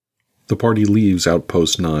The party leaves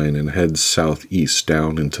Outpost 9 and heads southeast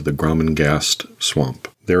down into the Gromengast swamp.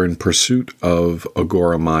 They're in pursuit of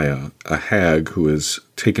Agora Maya, a hag who has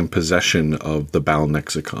taken possession of the Baal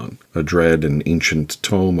Nexicon, a dread and ancient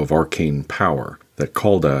tome of arcane power that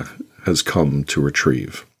Calda has come to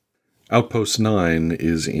retrieve. Outpost 9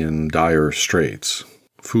 is in dire straits.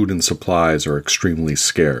 Food and supplies are extremely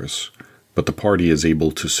scarce, but the party is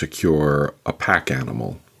able to secure a pack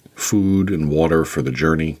animal, food and water for the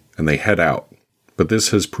journey, and they head out. But this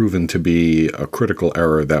has proven to be a critical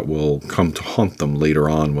error that will come to haunt them later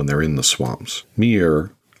on when they're in the swamps.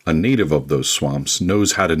 Mir, a native of those swamps,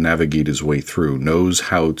 knows how to navigate his way through, knows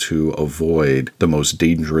how to avoid the most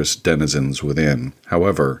dangerous denizens within.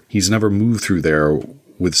 However, he's never moved through there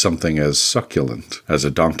with something as succulent as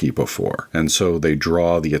a donkey before, and so they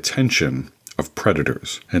draw the attention of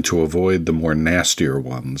predators, and to avoid the more nastier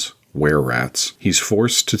ones, were-rats, he's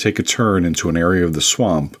forced to take a turn into an area of the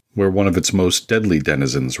swamp where one of its most deadly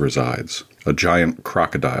denizens resides, a giant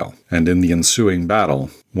crocodile, and in the ensuing battle,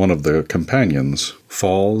 one of the companions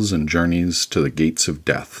falls and journeys to the gates of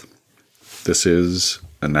death. This is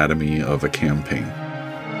Anatomy of a Campaign.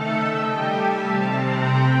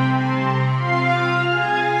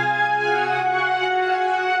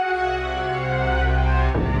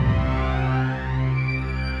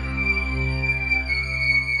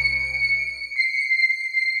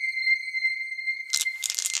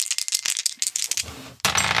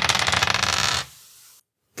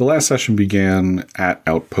 The last session began at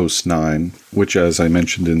Outpost 9, which, as I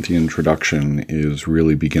mentioned in the introduction, is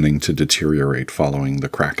really beginning to deteriorate following the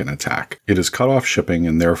Kraken attack. It has cut off shipping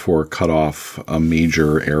and therefore cut off a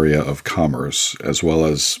major area of commerce, as well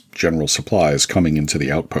as general supplies coming into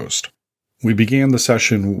the outpost. We began the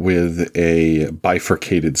session with a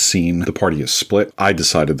bifurcated scene. The party is split. I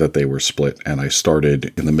decided that they were split, and I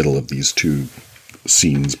started in the middle of these two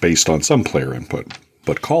scenes based on some player input.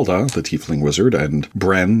 But Calda, the tiefling wizard, and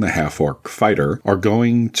Bren, the half-orc fighter, are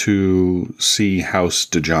going to see House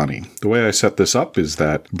Dajani. The way I set this up is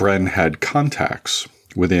that Bren had contacts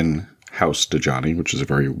within House Dajani, which is a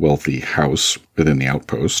very wealthy house within the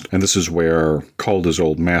outpost. And this is where Calda's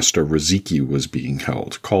old master, Riziki, was being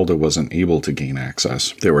held. Calda wasn't able to gain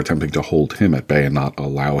access. They were attempting to hold him at bay and not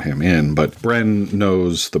allow him in. But Bren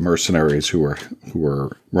knows the mercenaries who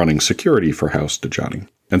were running security for House Dajani.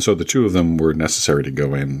 And so the two of them were necessary to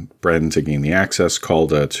go in. Bren to gain the access,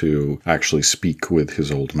 Calda to actually speak with his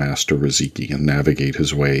old master, Riziki, and navigate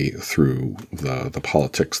his way through the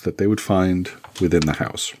politics that they would find within the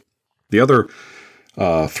house. The other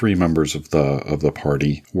three members of the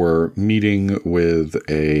party were meeting with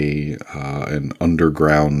an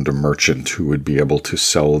underground merchant who would be able to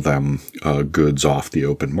sell them goods off the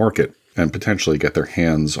open market and potentially get their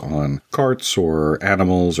hands on carts or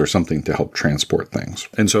animals or something to help transport things.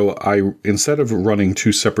 And so instead of running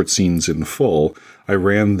two separate scenes in full, I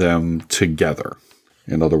ran them together.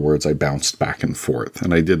 In other words, I bounced back and forth.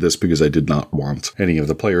 And I did this because I did not want any of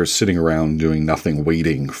the players sitting around doing nothing,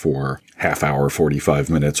 waiting for half hour, 45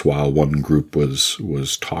 minutes while one group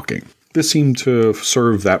was talking. This seemed to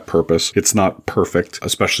serve that purpose. It's not perfect,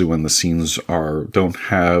 especially when the scenes don't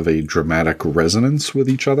have a dramatic resonance with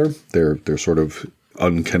each other. They're sort of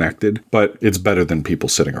unconnected, but it's better than people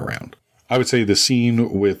sitting around. I would say the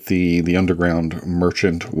scene with the underground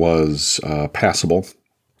merchant was passable.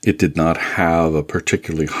 It did not have a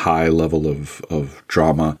particularly high level of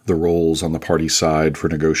drama. The rolls on the party side for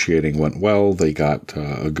negotiating went well. They got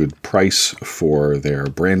a good price for their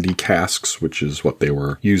brandy casks, which is what they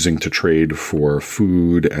were using to trade for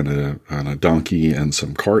food and a donkey and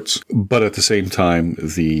some carts. But at the same time,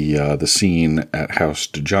 the scene at House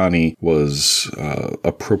Dajani was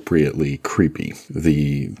appropriately creepy.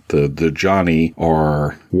 The Dajani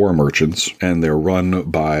are war merchants, and they're run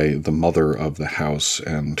by the mother of the house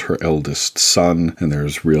and her eldest son, and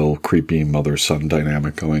there's real creepy mother-son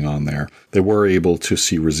dynamic going on there. They were able to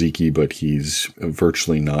see Riziki, but he's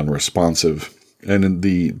virtually non-responsive. And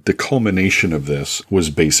the culmination of this was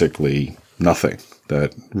basically nothing.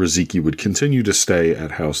 That Riziki would continue to stay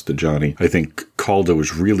at House Dajani. I think Calda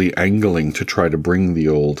was really angling to try to bring the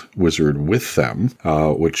old wizard with them,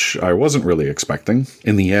 which I wasn't really expecting.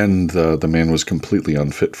 In the end, the man was completely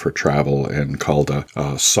unfit for travel, and Calda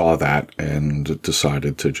saw that and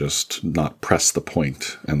decided to just not press the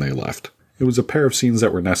point, and they left. It was a pair of scenes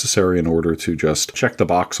that were necessary in order to just check the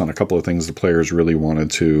box on a couple of things the players really wanted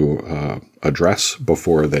to address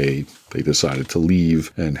before they decided to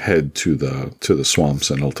leave and head to the swamps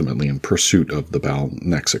and ultimately in pursuit of the Baal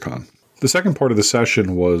Nexicon. The second part of the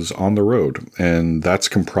session was on the road, and that's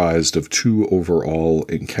comprised of 2 overall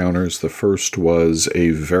encounters. The first was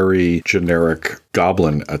a very generic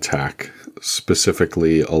goblin attack,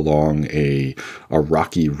 specifically along a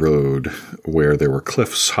rocky road where there were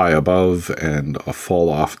cliffs high above and a fall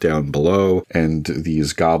off down below, and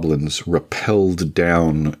these goblins rappelled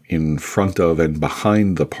down in front of and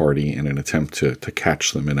behind the party in an attempt to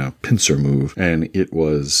catch them in a pincer move. And it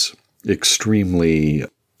was extremely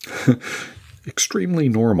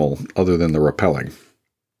normal other than the rappelling.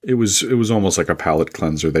 It was almost like a palate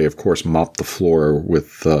cleanser. They, of course, mopped the floor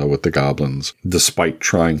with the goblins, despite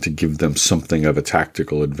trying to give them something of a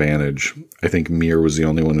tactical advantage. I think Mir was the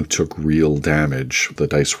only one who took real damage. The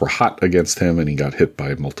dice were hot against him, and he got hit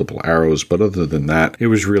by multiple arrows. But other than that, it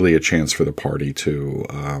was really a chance for the party to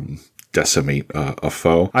decimate a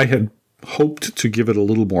foe. I had hoped to give it a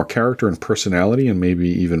little more character and personality and maybe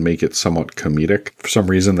even make it somewhat comedic. For some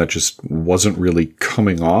reason, that just wasn't really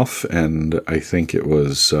coming off, and I think it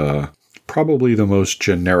was probably the most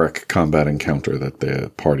generic combat encounter that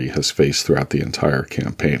the party has faced throughout the entire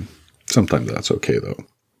campaign. Sometimes that's okay, though.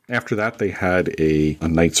 After that, they had a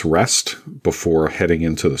night's rest before heading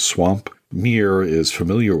into the swamp. Mir is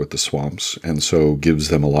familiar with the swamps and so gives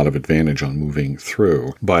them a lot of advantage on moving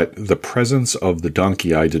through. But the presence of the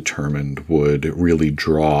donkey, I determined, would really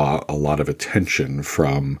draw a lot of attention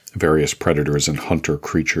from various predators and hunter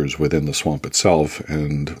creatures within the swamp itself,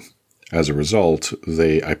 and as a result,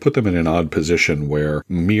 I put them in an odd position where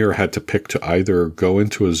Mir had to pick to either go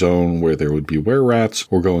into a zone where there would be were-rats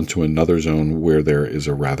or go into another zone where there is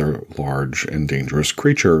a rather large and dangerous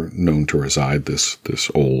creature known to reside, this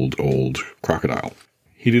old crocodile.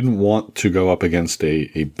 He didn't want to go up against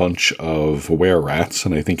a bunch of were-rats,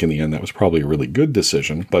 and I think in the end that was probably a really good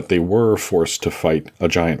decision, but they were forced to fight a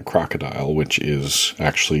giant crocodile, which is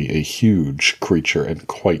actually a huge creature and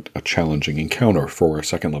quite a challenging encounter for a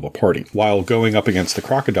second-level party. While going up against the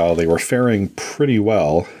crocodile, they were faring pretty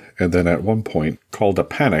well, and then at one point, Calda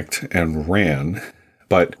panicked and ran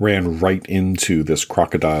right into this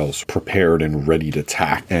crocodile's prepared and ready to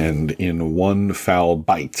attack. And in one foul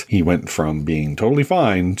bite, he went from being totally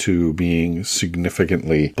fine to being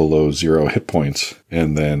significantly below 0 hit points,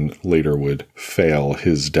 and then later would fail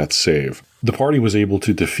his death save. The party was able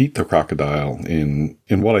to defeat the crocodile in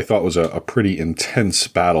what I thought was a pretty intense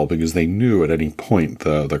battle, because they knew at any point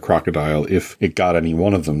the crocodile, if it got any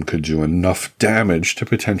one of them, could do enough damage to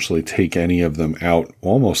potentially take any of them out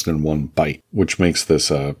almost in one bite, which makes this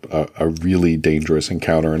a really dangerous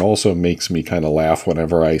encounter, and also makes me kind of laugh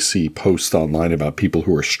whenever I see posts online about people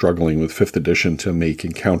who are struggling with 5th edition to make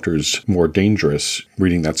encounters more dangerous.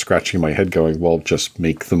 Reading that, scratching my head going, well, just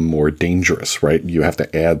make them more dangerous, right? You have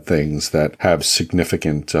to add things that have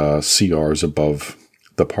significant CRs above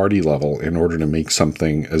the party level in order to make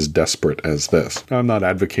something as desperate as this. Now, I'm not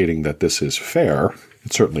advocating that this is fair.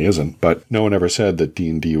 It certainly isn't, but no one ever said that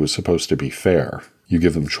D&D was supposed to be fair. You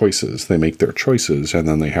give them choices, they make their choices, and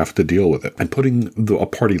then they have to deal with it. And putting a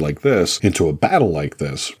party like this into a battle like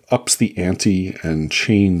this ups the ante and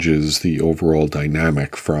changes the overall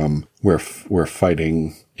dynamic from where we're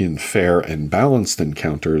fighting in fair and balanced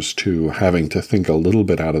encounters to having to think a little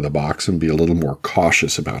bit out of the box and be a little more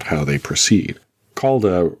cautious about how they proceed.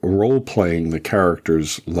 Calda, role-playing the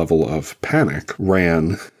character's level of panic,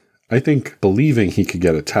 ran, I think, believing he could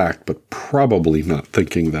get attacked, but probably not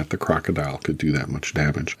thinking that the crocodile could do that much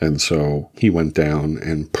damage. And so he went down,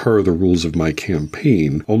 and per the rules of my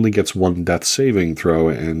campaign, only gets 1 death saving throw,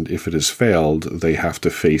 and if it has failed, they have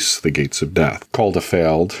to face the gates of death. Calda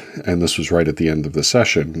failed, and this was right at the end of the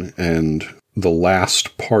session, and the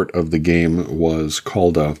last part of the game was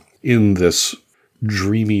Calda in this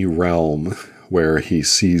dreamy realm where he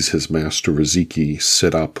sees his master Riziki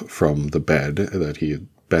sit up from the bed that he had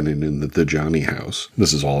been in the Dajani house.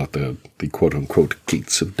 This is all at the quote-unquote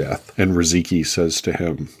gates of death. And Riziki says to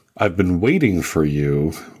him, "I've been waiting for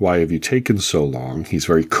you. Why have you taken so long?" He's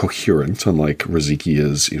very coherent, unlike Riziki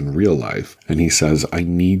is in real life. And he says, "I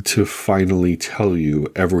need to finally tell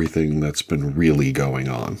you everything that's been really going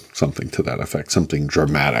on." Something to that effect, something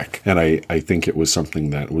dramatic. And I think it was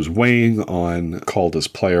something that was weighing on Calda's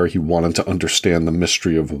player. He wanted to understand the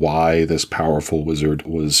mystery of why this powerful wizard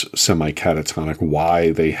was semi-catatonic,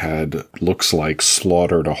 why they had, looks like,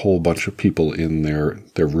 slaughtered a whole bunch of people in their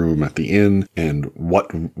room at the inn, and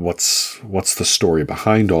what's the story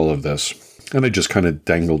behind all of this. And I just kind of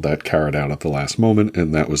dangled that carrot out at the last moment,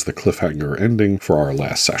 and that was the cliffhanger ending for our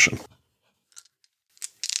last session.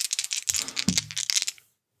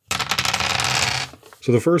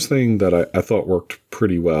 So the first thing that I thought worked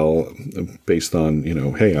pretty well based on,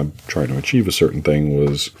 hey, I'm trying to achieve a certain thing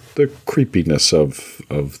was the creepiness of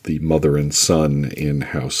the mother and son in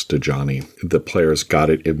House Dajani. The players got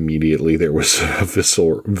it immediately. There was a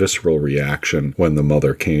visceral reaction when the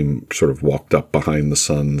mother sort of walked up behind the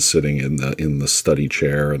son sitting in the study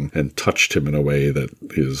chair and touched him in a way that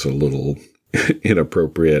is a little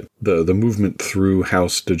inappropriate. The movement through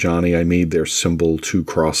House Dajani, I made their symbol 2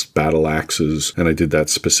 crossed battle axes, and I did that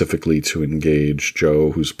specifically to engage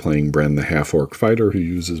Joe, who's playing Bren, the half-orc fighter who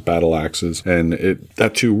uses battle axes, and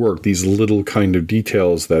that too worked. These little kind of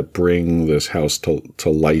details that bring this house to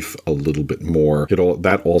life a little bit more.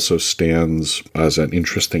 That also stands as an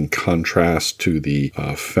interesting contrast to the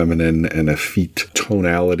feminine and effete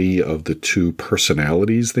tonality of the 2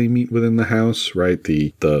 personalities they meet within the house, right?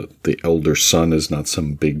 The elder son is not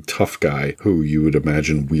some big tough guy who you would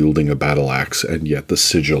imagine wielding a battle axe, and yet the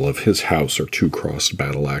sigil of his house are 2 crossed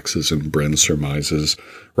battle axes, and Bren surmises,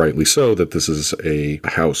 rightly so, that this is a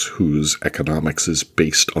house whose economics is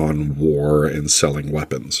based on war and selling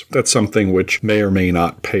weapons. That's something which may or may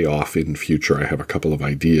not pay off in future. I have a couple of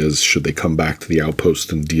ideas should they come back to the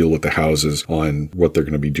outpost and deal with the houses on what they're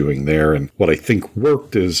going to be doing there. And what I think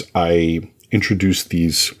worked is I introduced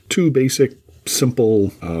these 2 basic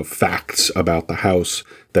simple facts about the house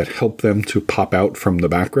that help them to pop out from the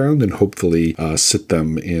background and hopefully sit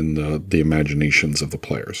them in the imaginations of the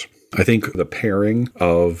players. I think the pairing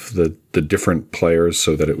of the different players,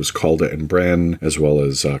 so that it was Calda and Bren, as well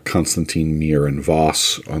as Constantine, Mir, and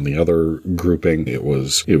Voss on the other grouping, it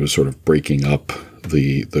was sort of breaking up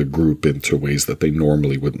the group into ways that they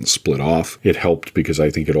normally wouldn't split off. It helped because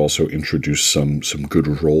I think it also introduced some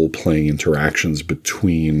good role-playing interactions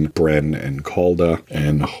between Bren and Calda,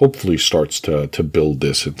 and hopefully starts to build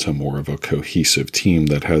this into more of a cohesive team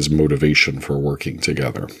that has motivation for working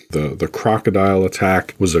together. The crocodile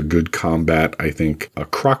attack was a good combat. I think a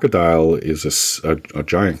crocodile is a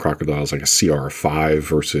giant crocodile is like a CR 5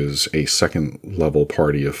 versus a second level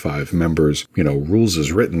party of 5 members. Rules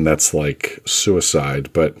is written, that's like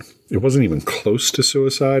suicide, but it wasn't even close to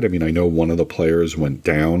suicide. I mean, I know one of the players went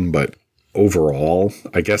down, but overall,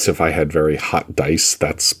 I guess if I had very hot dice,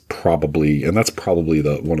 that's probably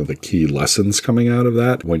one of the key lessons coming out of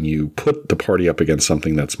that. When you put the party up against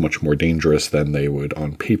something that's much more dangerous than they would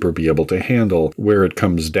on paper be able to handle, where it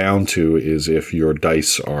comes down to is if your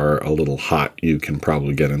dice are a little hot, you can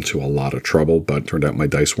probably get into a lot of trouble, but it turned out my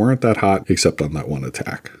dice weren't that hot, except on that one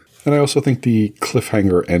attack. And I also think the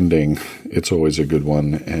cliffhanger ending, it's always a good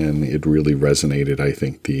one, and it really resonated. I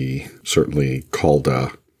think certainly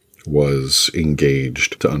Calda was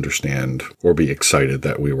engaged to understand or be excited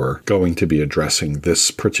that we were going to be addressing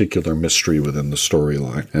this particular mystery within the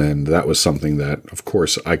storyline. And that was something that, of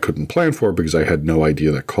course, I couldn't plan for because I had no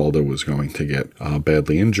idea that Calda was going to get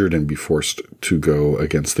badly injured and be forced to go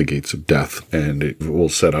against the gates of death. And it will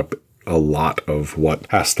set up a lot of what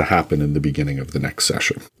has to happen in the beginning of the next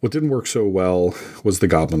session. What didn't work so well was the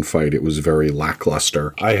goblin fight. It was very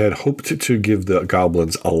lackluster. I had hoped to give the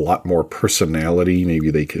goblins a lot more personality. Maybe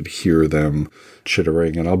they could hear them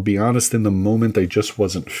chittering. And I'll be honest, in the moment, I just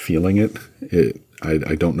wasn't feeling it.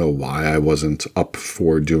 I don't know why I wasn't up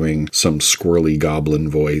for doing some squirrely goblin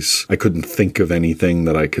voice. I couldn't think of anything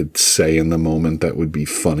that I could say in the moment that would be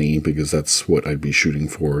funny because that's what I'd be shooting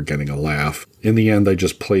for, getting a laugh. In the end, I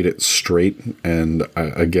just played it straight, and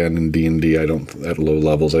again, in D&D, at low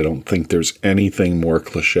levels, I don't think there's anything more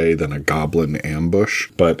cliche than a goblin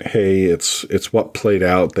ambush. But hey, it's what played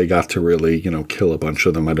out. They got to really, kill a bunch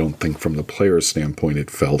of them. I don't think from the player's standpoint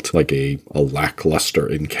it felt like a lackluster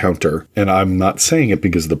encounter. And I'm not saying it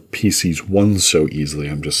because the PCs won so easily.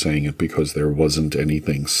 I'm just saying it because there wasn't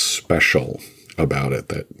anything special about it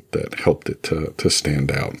that helped it to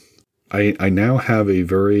stand out. I now have a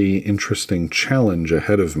very interesting challenge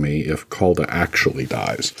ahead of me if Calda actually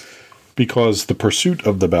dies, because the pursuit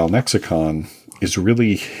of the Balnexicon is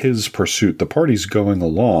really his pursuit. The party's going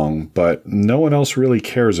along, but no one else really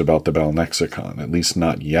cares about the Balnexicon, at least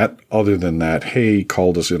not yet, other than that, hey,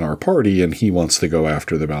 Calda's in our party and he wants to go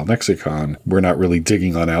after the Balnexicon. We're not really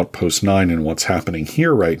digging on Outpost 9 and what's happening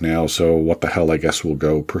here right now, so what the hell, I guess we'll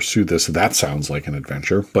go pursue this. That sounds like an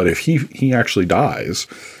adventure. But if he actually dies,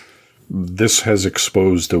 this has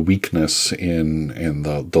exposed a weakness in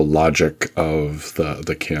the logic of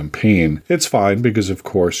the campaign. It's fine because, of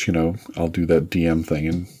course, I'll do that DM thing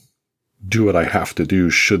and do what I have to do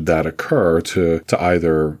should that occur to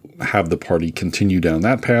either have the party continue down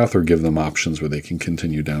that path or give them options where they can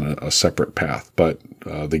continue down a separate path. But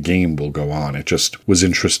the game will go on. It just was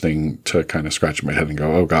interesting to kind of scratch my head and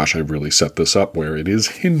go, oh gosh, I've really set this up where it is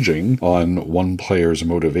hinging on one player's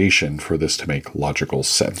motivation for this to make logical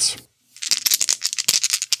sense.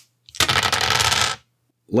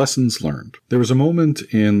 Lessons learned. There was a moment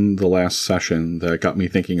in the last session that got me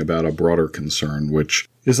thinking about a broader concern, which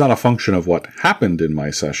is not a function of what happened in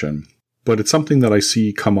my session, but it's something that I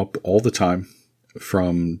see come up all the time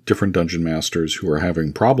from different dungeon masters who are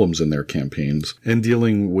having problems in their campaigns and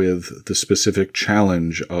dealing with the specific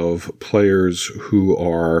challenge of players who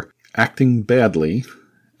are acting badly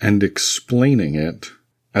and explaining it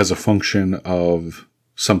as a function of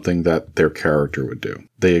something that their character would do.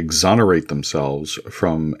 They exonerate themselves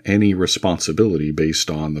from any responsibility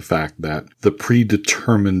based on the fact that the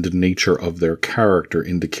predetermined nature of their character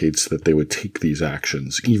indicates that they would take these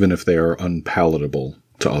actions, even if they are unpalatable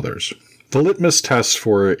to others. The litmus test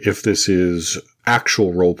for if this is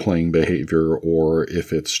actual role-playing behavior or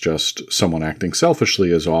if it's just someone acting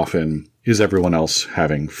selfishly is often, is everyone else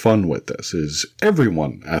having fun with this? Is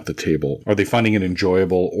everyone at the table, are they finding it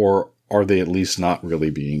enjoyable, or are they at least not really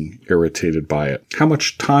being irritated by it? How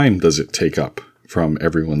much time does it take up from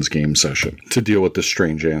everyone's game session to deal with the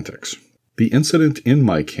strange antics? The incident in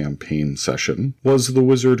my campaign session was the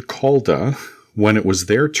wizard Calda, when it was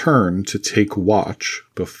their turn to take watch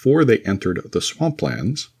before they entered the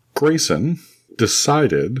swamplands. Grayson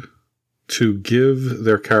decided to give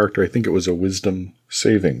their character, I think it was a wisdom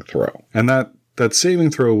saving throw. And that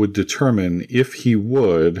saving throw would determine if he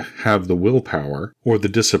would have the willpower or the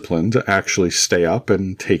discipline to actually stay up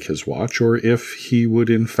and take his watch, or if he would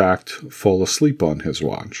in fact fall asleep on his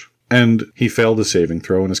watch. And he failed a saving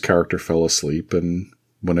throw and his character fell asleep, and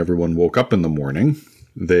when everyone woke up in the morning,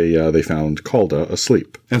 they found Calda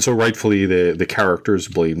asleep. And so rightfully the characters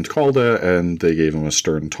blamed Calda and they gave him a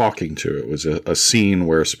stern talking to. It was a scene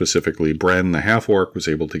where specifically Bren, the half-orc, was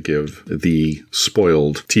able to give the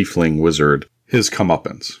spoiled tiefling wizard his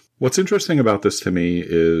comeuppance. What's interesting about this to me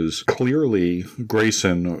is clearly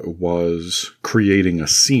Grayson was creating a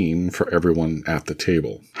scene for everyone at the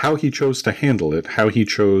table. How he chose to handle it, how he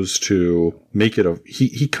chose to make it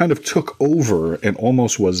he kind of took over and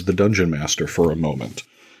almost was the dungeon master for a moment.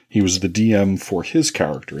 He was the DM for his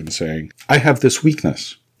character and saying, I have this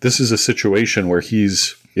weakness. This is a situation where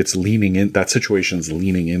that situation's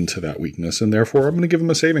leaning into that weakness, and therefore I'm going to give him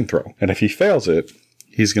a saving throw. And if he fails it,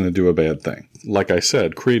 he's going to do a bad thing. Like I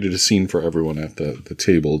said, created a scene for everyone at the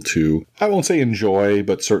table to, I won't say enjoy,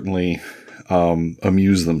 but certainly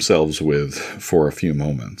amuse themselves with for a few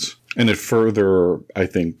moments. And it further, I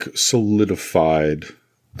think, solidified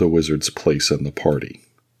the wizard's place in the party,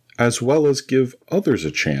 as well as give others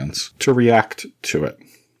a chance to react to it.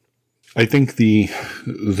 I think the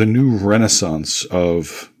new renaissance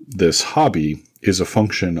of this hobby is a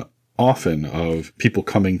function often of people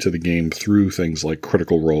coming to the game through things like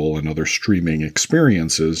Critical Role and other streaming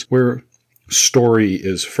experiences where story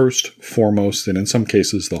is first, foremost, and in some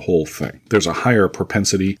cases the whole thing. There's a higher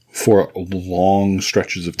propensity for long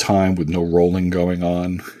stretches of time with no rolling going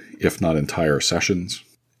on, if not entire sessions.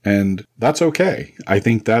 And that's okay. I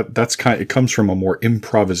think it comes from a more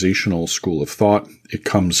improvisational school of thought. It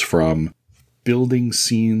comes from building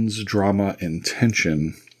scenes, drama, and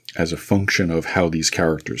tension as a function of how these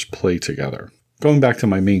characters play together. Going back to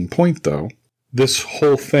my main point, though, this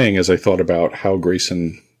whole thing, as I thought about how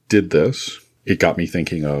Grayson did this, it got me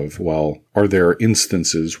thinking of, well, are there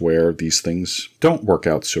instances where these things don't work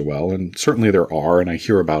out so well? And certainly there are, and I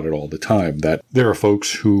hear about it all the time, that there are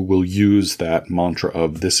folks who will use that mantra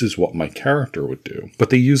of, this is what my character would do, but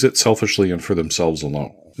they use it selfishly and for themselves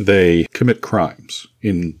alone. They commit crimes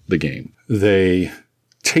in the game. They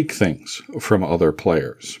take things from other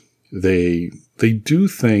players. They do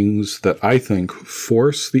things that I think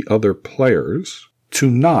force the other players to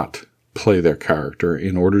not play their character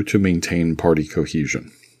in order to maintain party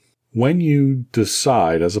cohesion. When you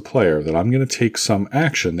decide as a player that I'm going to take some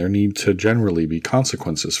action, there need to generally be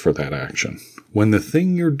consequences for that action. When the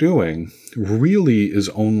thing you're doing really is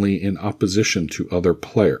only in opposition to other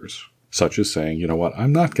players, such as saying, you know what,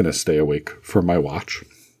 I'm not going to stay awake for my watch.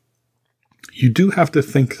 You do have to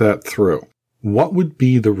think that through. What would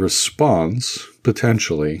be the response,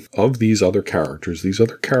 potentially, of these other characters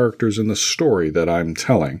in the story that I'm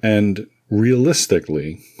telling? And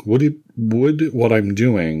realistically, would what I'm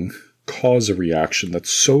doing cause a reaction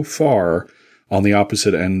that's so far on the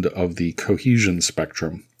opposite end of the cohesion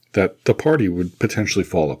spectrum that the party would potentially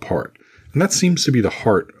fall apart? And that seems to be the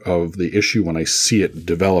heart of the issue when I see it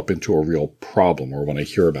develop into a real problem, or when I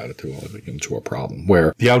hear about it developing into a problem,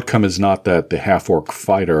 where the outcome is not that the half-orc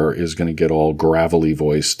fighter is going to get all gravelly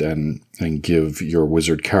voiced and give your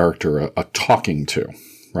wizard character a talking to,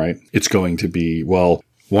 right? It's going to be, well,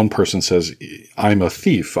 one person says, I'm a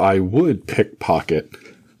thief. I would pickpocket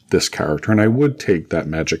this character, and I would take that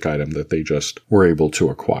magic item that they just were able to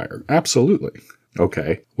acquire. Absolutely.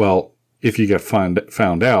 Okay. Well, if you get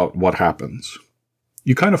found out, what happens?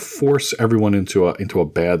 You kind of force everyone into a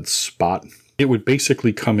bad spot. It would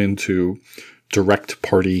basically come into direct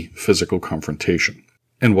party physical confrontation.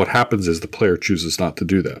 And what happens is the player chooses not to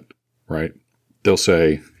do that, right? They'll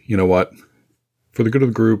say, you know what? For the good of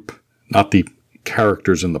the group, not the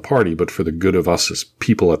characters in the party, but for the good of us as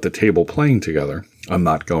people at the table playing together, I'm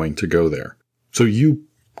not going to go there. So you,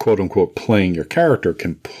 quote unquote, playing your character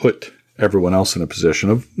can put everyone else in a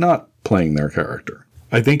position of not playing their character.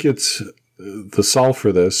 I think it's the solve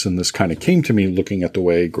for this, and this kind of came to me looking at the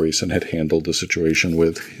way Grayson had handled the situation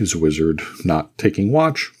with his wizard not taking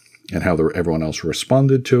watch and how everyone else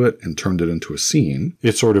responded to it and turned it into a scene.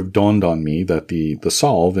 It sort of dawned on me that the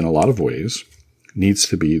solve, in a lot of ways, needs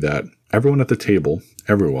to be that everyone at the table,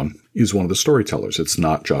 everyone, is one of the storytellers. It's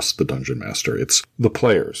not just the dungeon master. It's the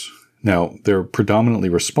players. Now, they're predominantly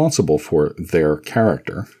responsible for their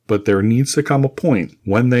character, but there needs to come a point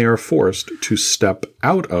when they are forced to step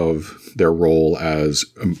out of their role as,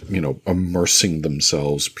 immersing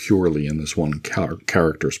themselves purely in this one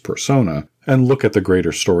character's persona and look at the greater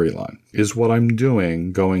storyline. Is what I'm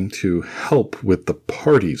doing going to help with the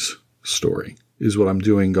party's story? Is what I'm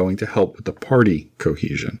doing going to help with the party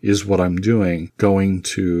cohesion? Is what I'm doing going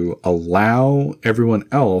to allow everyone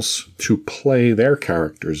else to play their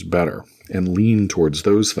characters better and lean towards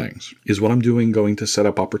those things? Is what I'm doing going to set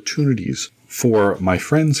up opportunities for my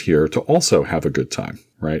friends here to also have a good time,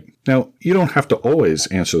 right? Now, you don't have to always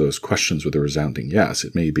answer those questions with a resounding yes.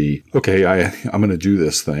 It may be, okay, I'm going to do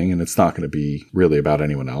this thing, and it's not going to be really about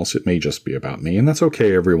anyone else. It may just be about me, and that's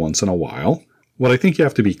okay every once in a while. What I think you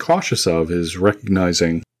have to be cautious of is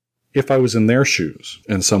recognizing, if I was in their shoes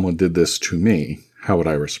and someone did this to me, how would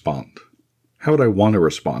I respond? How would I want to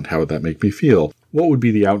respond? How would that make me feel? What would be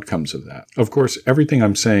the outcomes of that? Of course, everything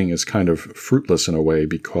I'm saying is kind of fruitless in a way,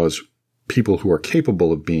 because people who are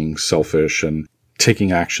capable of being selfish and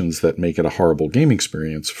taking actions that make it a horrible game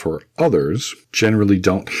experience for others generally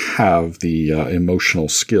don't have the emotional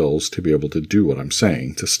skills to be able to do what I'm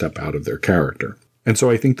saying, to step out of their character. And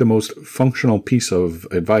so I think the most functional piece of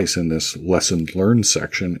advice in this lesson learned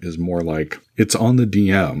section is more like, it's on the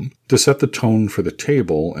DM to set the tone for the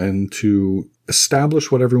table and to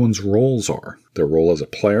establish what everyone's roles are. Their role as a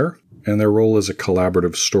player and their role as a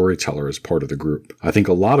collaborative storyteller as part of the group. I think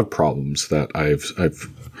a lot of problems that I've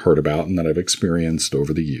heard about and that I've experienced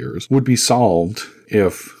over the years would be solved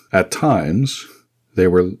if, at times,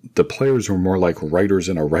 the players were more like writers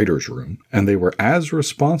in a writer's room, and they were as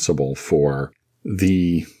responsible for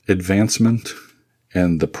the advancement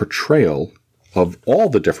and the portrayal of all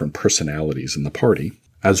the different personalities in the party,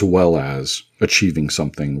 as well as achieving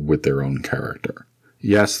something with their own character.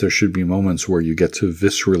 Yes, there should be moments where you get to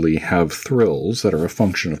viscerally have thrills that are a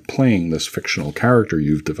function of playing this fictional character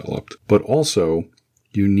you've developed, but also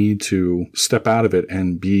you need to step out of it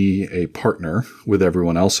and be a partner with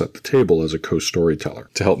everyone else at the table as a co-storyteller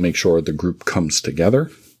to help make sure the group comes together,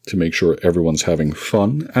 to make sure everyone's having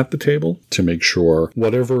fun at the table, to make sure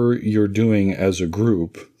whatever you're doing as a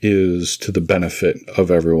group is to the benefit of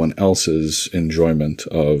everyone else's enjoyment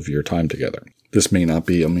of your time together. This may not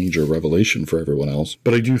be a major revelation for everyone else,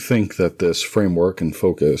 but I do think that this framework and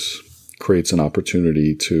focus creates an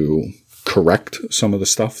opportunity to correct some of the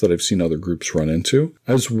stuff that I've seen other groups run into,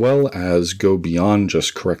 as well as go beyond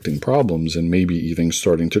just correcting problems and maybe even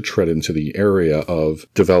starting to tread into the area of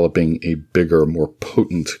developing a bigger, more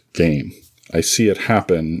potent game. I see it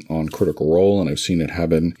happen on Critical Role, and I've seen it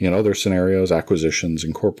happen in other scenarios, Acquisitions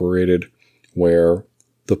Incorporated, where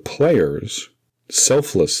the players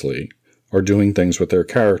selflessly are doing things with their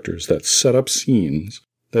characters that set up scenes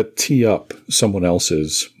that tee up someone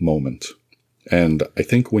else's moment. And I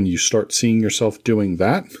think when you start seeing yourself doing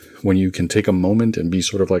that, when you can take a moment and be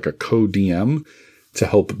sort of like a co-DM to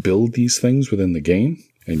help build these things within the game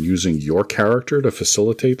and using your character to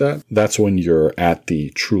facilitate that, that's when you're at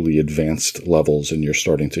the truly advanced levels and you're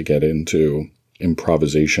starting to get into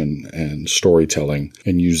improvisation and storytelling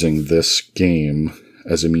and using this game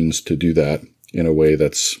as a means to do that in a way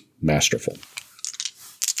that's masterful.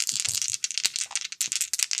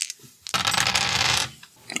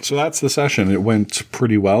 So that's the session. It went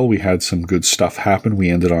pretty well. We had some good stuff happen. We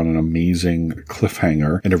ended on an amazing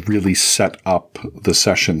cliffhanger, and it really set up the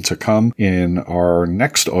session to come. In our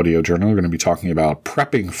next audio journal, we're going to be talking about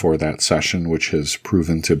prepping for that session, which has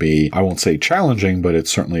proven to be, I won't say challenging, but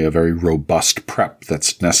it's certainly a very robust prep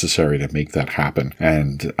that's necessary to make that happen.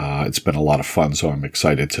 And it's been a lot of fun, so I'm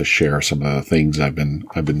excited to share some of the things I've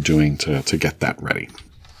been doing to get that ready.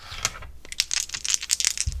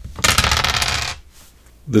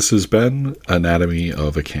 This has been Anatomy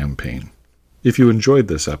of a Campaign. If you enjoyed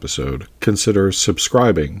this episode, consider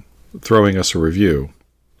subscribing, throwing us a review,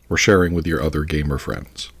 or sharing with your other gamer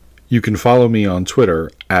friends. You can follow me on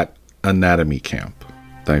Twitter at AnatomyCamp.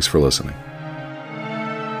 Thanks for listening.